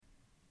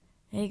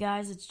Hey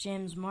guys, it's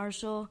James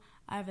Marshall.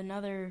 I have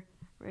another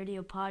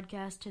radio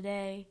podcast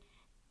today,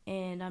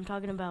 and I'm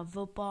talking about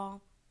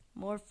football,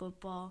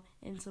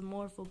 and some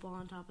more football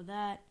on top of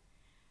that.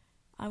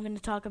 I'm going to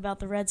talk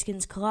about the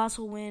Redskins'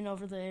 colossal win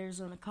over the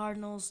Arizona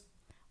Cardinals.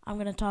 I'm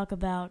going to talk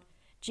about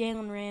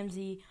Jalen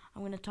Ramsey.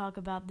 I'm going to talk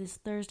about this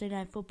Thursday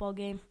night football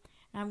game,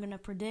 and I'm going to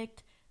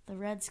predict the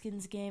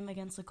Redskins game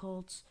against the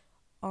Colts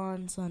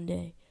on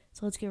Sunday.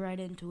 So let's get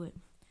right into it.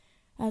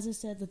 As I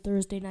said, the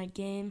Thursday night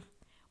game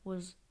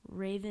was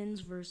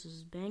Ravens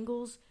versus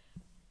Bengals.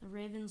 The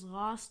Ravens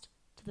lost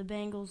to the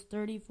Bengals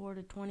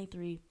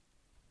 34-23.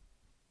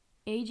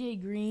 A.J.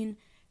 Green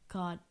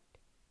caught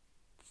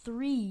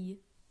 3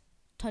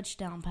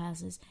 touchdown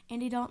passes.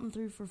 Andy Dalton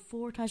threw for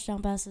 4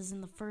 touchdown passes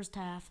in the first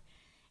half,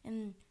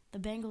 and the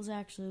Bengals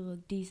actually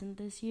look decent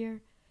this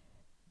year.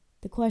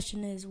 The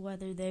question is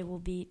whether they will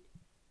beat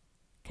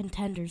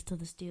contenders to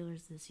the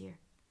Steelers this year.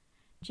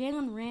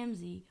 Jalen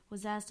Ramsey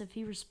was asked if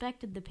he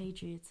respected the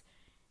Patriots,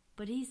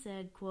 but he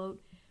said,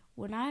 quote,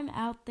 "When I'm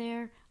out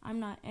there, I'm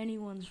not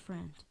anyone's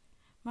friend.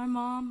 My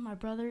mom, my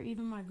brother,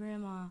 even my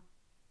grandma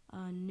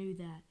knew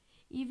that.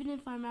 Even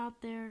if I'm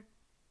out there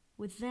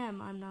with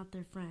them, I'm not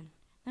their friend."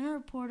 Then a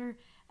reporter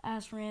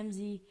asked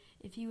Ramsey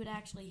if he would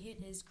actually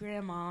hit his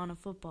grandma on a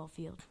football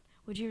field,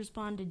 which he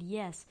responded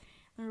yes.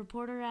 The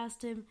reporter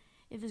asked him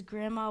if his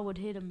grandma would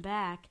hit him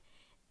back,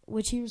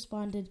 which he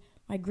responded,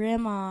 "My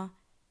grandma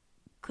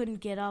couldn't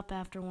get up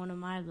after one of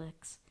my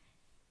licks."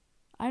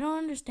 I don't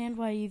understand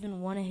why you even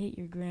want to hit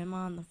your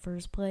grandma in the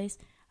first place.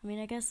 I mean,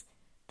 I guess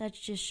that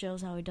just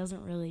shows how he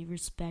doesn't really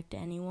respect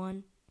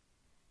anyone.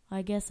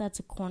 I guess that's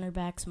a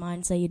cornerback's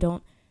mindset. You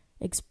don't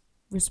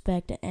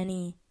respect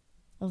any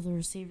of the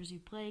receivers you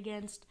play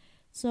against.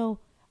 So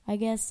I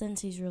guess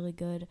since he's really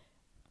good,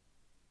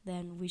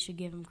 then we should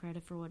give him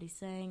credit for what he's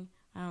saying.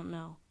 I don't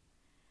know.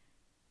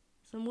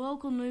 Some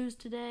local news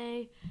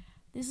today.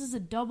 This is a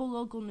double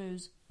local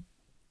news.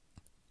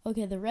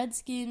 Okay, the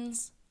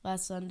Redskins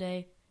last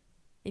Sunday.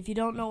 If you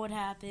don't know what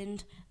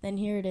happened, then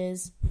here it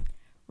is.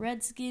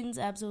 Redskins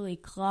absolutely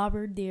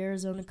clobbered the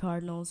Arizona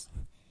Cardinals,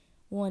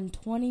 won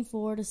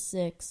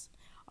 24-6.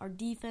 Our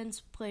defense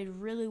played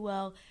really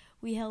well.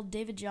 We held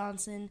David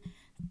Johnson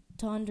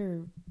to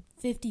under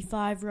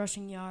 55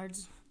 rushing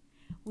yards.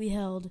 We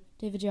held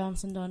David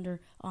Johnson to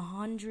under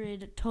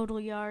 100 total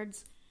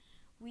yards.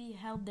 We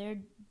held their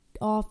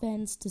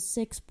offense to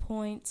 6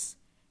 points.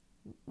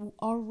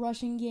 Our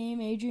rushing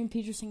game, Adrian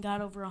Peterson got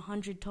over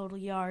 100 total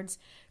yards.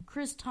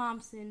 Chris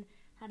Thompson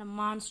had a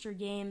monster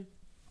game.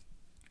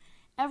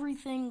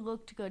 Everything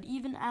looked good.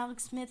 Even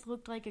Alex Smith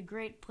looked like a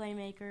great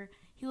playmaker.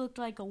 He looked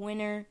like a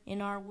winner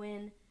in our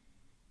win.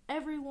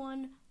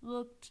 Everyone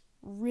looked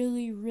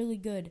really, really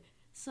good.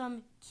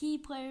 Some key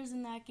players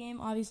in that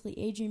game, obviously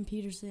Adrian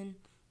Peterson,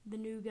 the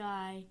new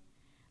guy,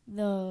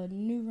 the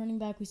new running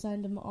back, we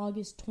signed him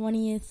August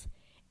 20th.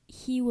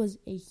 He was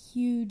a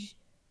huge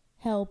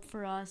help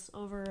for us,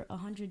 over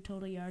 100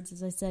 total yards,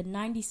 as I said,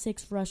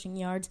 96 rushing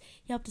yards.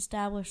 He helped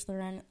establish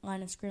the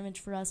line of scrimmage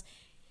for us.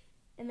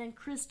 And then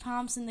Chris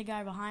Thompson, the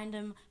guy behind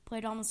him,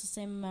 played almost the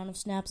same amount of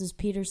snaps as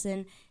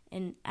Peterson,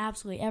 and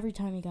absolutely every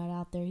time he got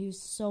out there, he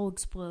was so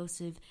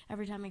explosive.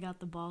 Every time he got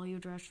the ball, he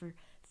would rush for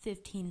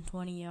 15,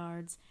 20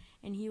 yards,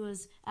 and he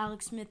was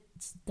Alex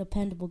Smith's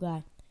dependable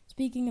guy.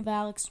 Speaking of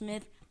Alex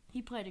Smith,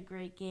 he played a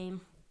great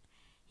game.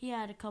 He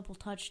had a couple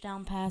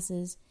touchdown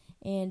passes,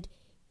 and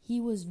he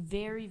was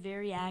very,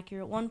 very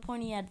accurate. At one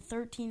point, he had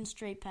 13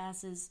 straight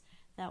passes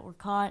that were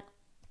caught.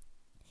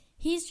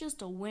 He's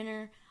just a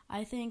winner.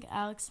 I think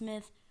Alex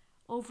Smith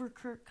over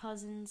Kirk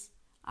Cousins.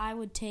 I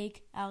would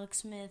take Alex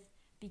Smith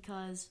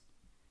because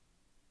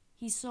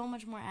he's so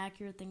much more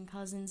accurate than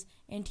Cousins,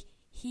 and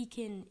he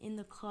can, in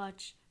the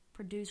clutch,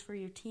 produce for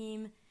your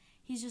team.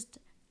 He's just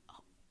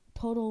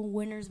total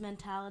winner's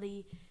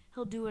mentality.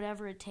 He'll do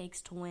whatever it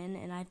takes to win,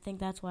 and I think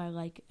that's why I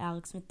like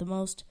Alex Smith the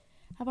most.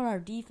 How about our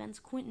defense?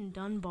 Quinton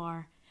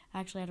Dunbar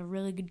actually had a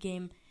really good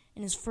game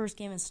in his first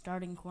game as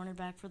starting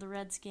cornerback for the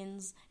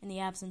Redskins in the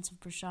absence of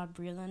Bashaud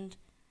Breeland,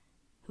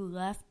 who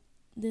left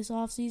this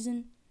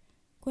offseason.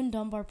 Quinton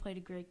Dunbar played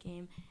a great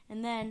game.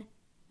 And then,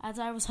 as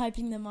I was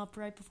hyping them up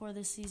right before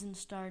this season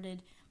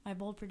started, my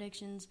bold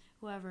predictions,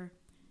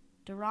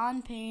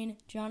 Daron Payne,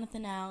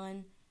 Jonathan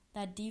Allen,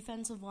 that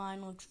defensive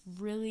line looks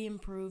really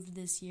improved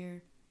this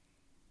year.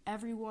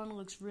 Everyone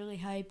looks really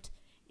hyped,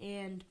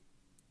 and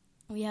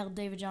we held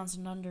David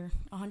Johnson under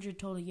 100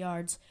 total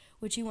yards,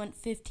 which he went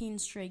 15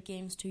 straight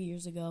games 2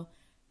 years ago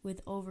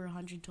with over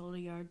 100 total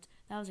yards.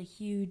 That was a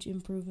huge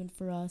improvement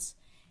for us.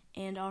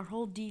 And our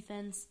whole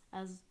defense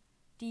as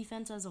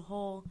a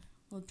whole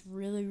looked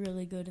really,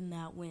 really good in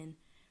that win.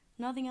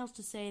 Nothing else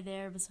to say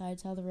there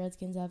besides how the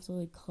Redskins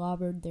absolutely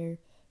clobbered their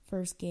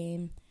first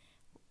game.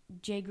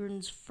 Jay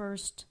Gruden's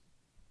first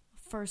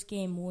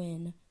game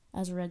win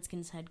as a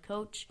Redskins head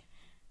coach.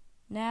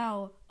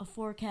 Now, a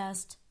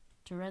forecast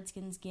to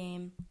Redskins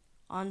game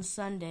on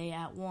Sunday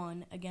at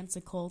 1 against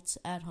the Colts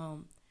at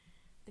home.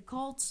 The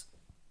Colts,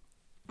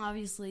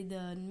 obviously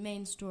the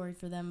main story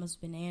for them has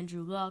been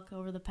Andrew Luck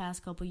over the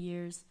past couple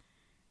years.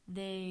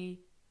 They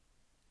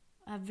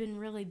have been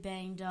really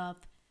banged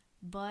up,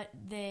 but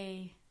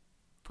they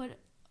put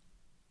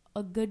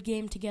a good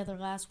game together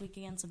last week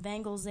against the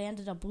Bengals. They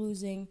ended up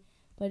losing,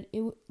 but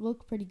it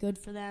looked pretty good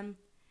for them.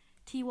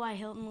 T.Y.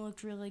 Hilton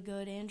looked really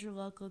good. Andrew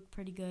Luck looked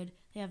pretty good.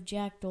 They have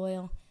Jack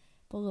Doyle.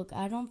 But look,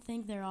 I don't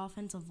think their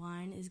offensive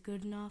line is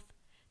good enough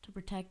to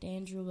protect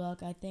Andrew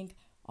Luck. I think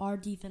our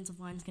defensive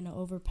line is going to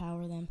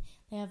overpower them.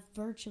 They have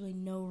virtually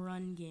no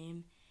run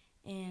game.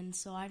 And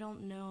so I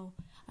don't know.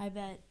 I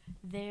bet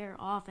their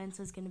offense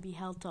is going to be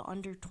held to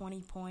under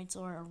 20 points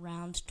or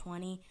around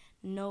 20.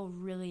 No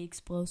really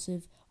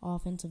explosive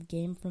offensive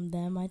game from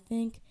them, I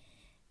think.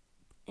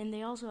 And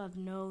they also have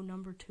no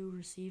number 2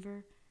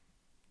 receiver.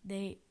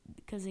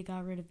 Because they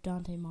got rid of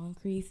Dante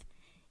Moncrief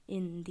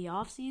in the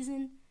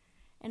offseason.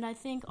 And I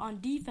think on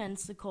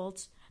defense, the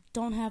Colts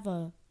don't have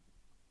a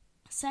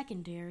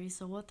secondary.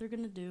 So what they're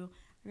going to do,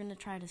 they're going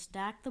to try to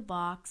stack the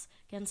box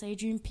against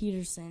Adrian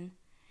Peterson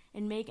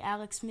and make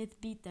Alex Smith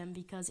beat them,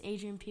 because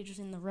Adrian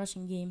Peterson in the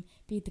rushing game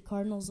beat the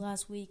Cardinals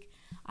last week.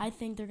 I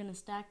think they're going to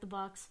stack the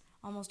box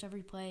almost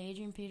every play.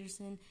 Adrian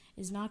Peterson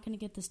is not going to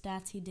get the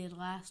stats he did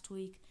last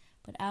week,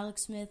 but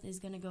Alex Smith is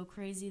going to go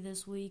crazy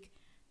this week.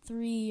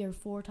 3 or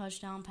 4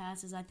 touchdown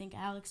passes. I think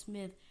Alex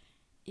Smith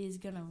is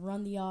going to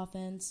run the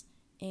offense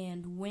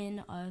and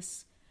win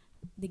us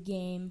the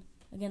game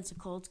against the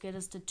Colts, get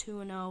us to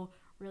 2-0,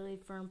 really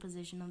firm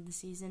position of the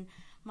season.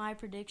 My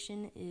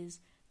prediction is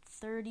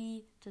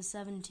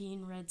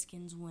 30-17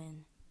 Redskins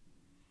win.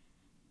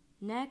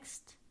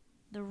 Next,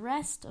 the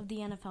rest of the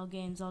NFL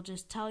games I'll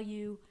just tell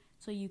you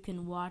so you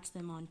can watch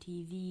them on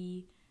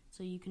TV,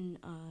 so you can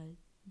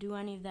do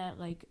any of that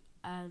like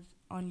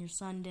on your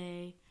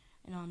Sunday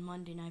and on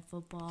Monday Night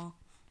Football,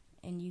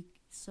 and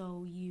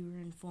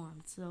you're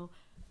informed. So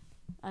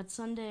at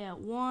Sunday at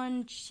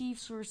 1,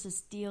 Chiefs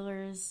versus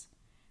Steelers.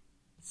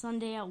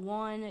 Sunday at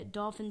 1,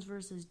 Dolphins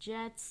versus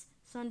Jets.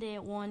 Sunday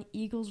at 1,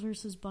 Eagles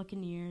versus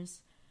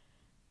Buccaneers.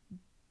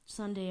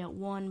 Sunday at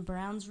 1,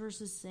 Browns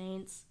versus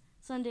Saints.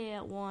 Sunday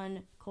at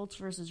 1, Colts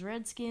versus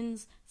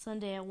Redskins.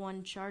 Sunday at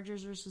 1,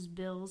 Chargers versus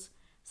Bills.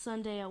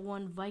 Sunday at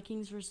 1,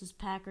 Vikings versus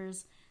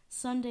Packers.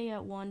 Sunday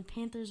at 1,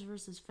 Panthers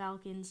versus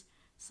Falcons.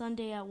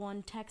 Sunday at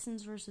 1,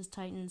 Texans versus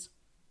Titans.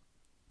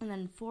 And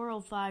then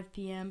 4:05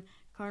 p.m.,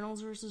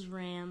 Cardinals versus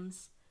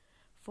Rams.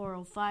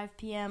 4:05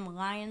 p.m.,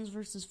 Lions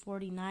versus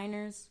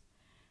 49ers.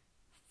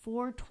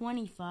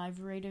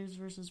 4:25, Raiders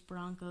versus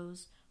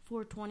Broncos.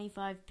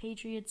 4:25,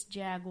 Patriots,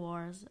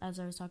 Jaguars, as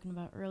I was talking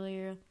about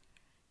earlier.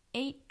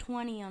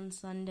 8:20 on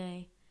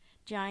Sunday,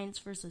 Giants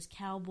versus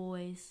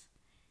Cowboys.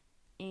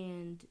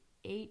 And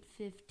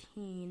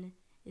 8:15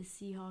 is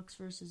Seahawks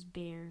versus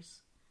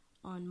Bears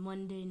on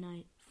Monday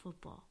Night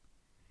Football.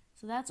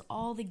 So that's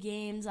all the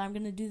games. I'm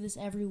going to do this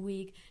every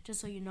week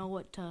just so you know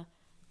what to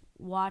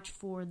watch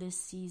for this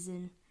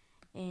season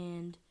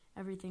and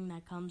everything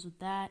that comes with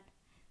that.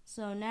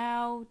 So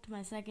now to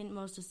my second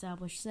most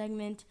established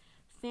segment,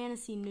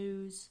 fantasy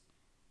news.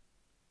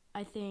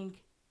 I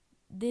think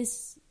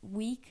this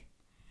week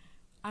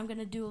I'm going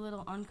to do a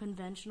little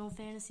unconventional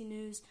fantasy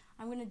news.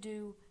 I'm going to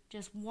do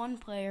just one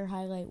player,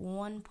 highlight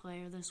one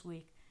player this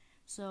week.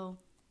 So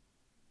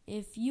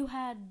if you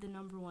had the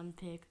number 1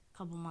 pick a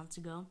couple months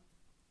ago,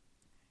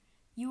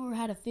 you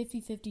had a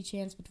 50-50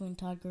 chance between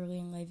Todd Gurley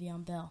and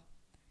Le'Veon Bell.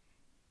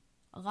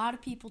 A lot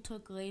of people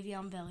took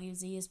Le'Veon Bell. He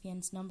was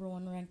ESPN's number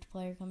 1 ranked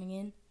player coming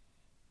in.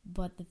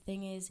 But the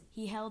thing is,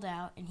 he held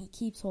out, and he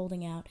keeps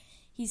holding out.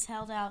 He's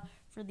held out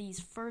for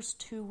these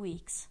first 2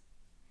 weeks.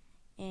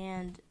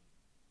 And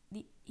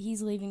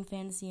he's leaving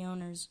fantasy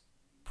owners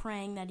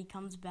praying that he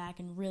comes back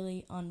and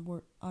really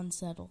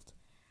unsettled.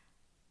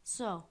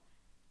 So,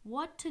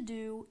 what to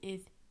do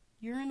if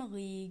you're in a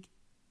league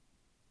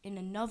and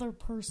another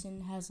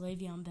person has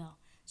Le'Veon Bell?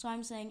 So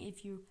I'm saying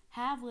if you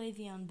have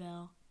Le'Veon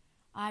Bell,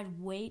 I'd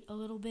wait a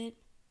little bit.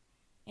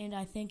 And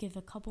I think if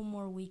a couple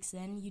more weeks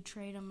then you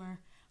trade him or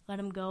let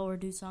him go or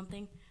do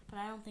something. But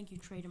I don't think you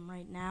trade him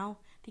right now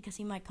because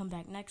he might come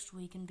back next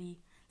week and be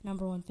the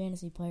number 1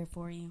 fantasy player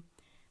for you.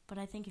 But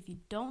I think if you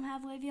don't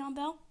have Le'Veon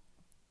Bell,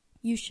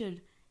 you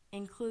should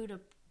include a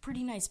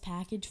pretty nice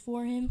package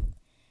for him.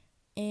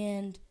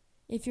 And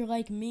if you're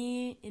like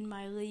me in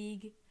my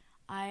league,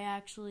 I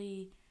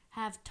actually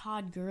have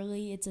Todd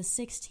Gurley. It's a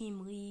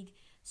 6-team league,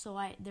 so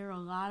there are a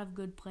lot of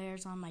good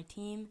players on my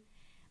team.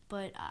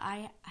 But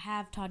I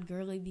have Todd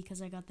Gurley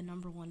because I got the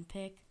number 1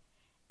 pick,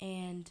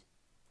 and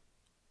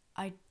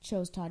I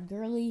chose Todd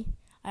Gurley.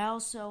 I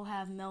also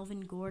have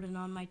Melvin Gordon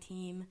on my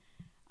team.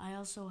 I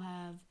also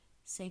have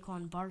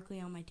Saquon Barkley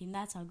on my team.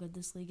 That's how good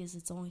this league is.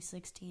 It's only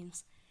 6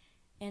 teams.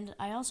 And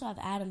I also have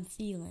Adam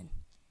Thielen.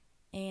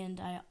 And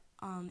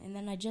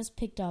then I just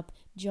picked up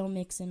Joe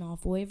Mixon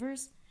off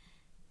waivers.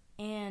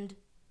 And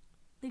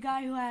the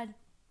guy who had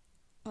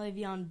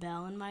Le'Veon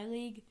Bell in my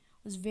league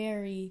was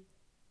very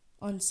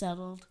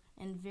unsettled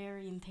and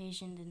very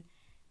impatient and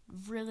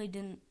really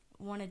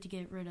wanted to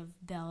get rid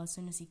of Bell as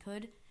soon as he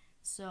could.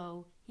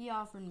 So he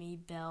offered me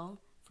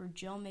Bell for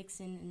Joe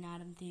Mixon and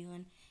Adam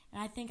Thielen.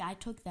 And I think I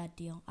took that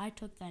deal.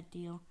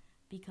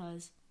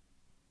 Because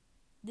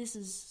this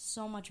is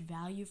so much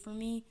value for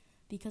me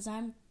because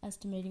I'm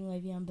estimating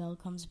Le'Veon Bell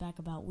comes back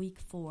about week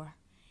 4.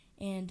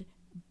 And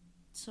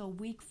so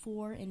week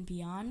 4 and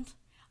beyond,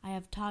 I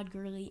have Todd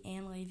Gurley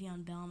and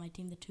Le'Veon Bell on my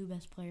team, the 2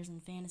 best players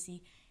in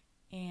fantasy,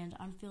 and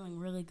I'm feeling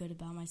really good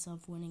about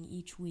myself winning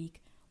each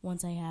week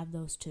once I have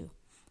those 2.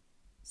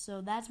 So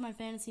that's my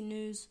fantasy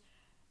news,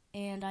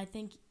 and I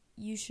think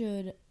you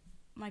should,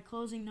 my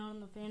closing note on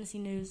the fantasy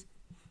news,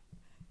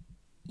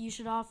 you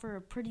should offer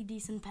a pretty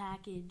decent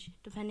package,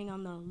 depending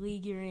on the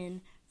league you're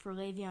in, for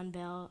Le'Veon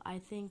Bell. I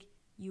think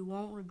you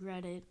won't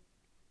regret it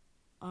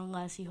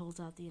unless he holds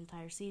out the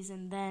entire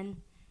season. Then,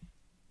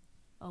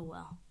 oh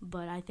well.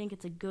 But I think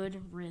it's a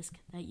good risk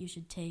that you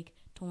should take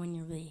to win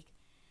your league.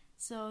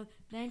 So,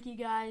 thank you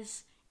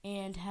guys,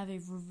 and have a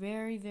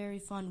very, very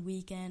fun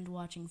weekend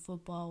watching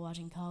football,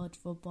 watching college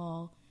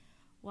football,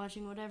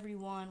 watching whatever you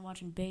want,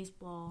 watching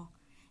baseball,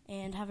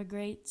 and have a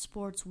great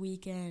sports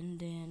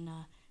weekend, and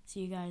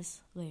see you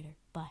guys later.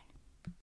 Bye.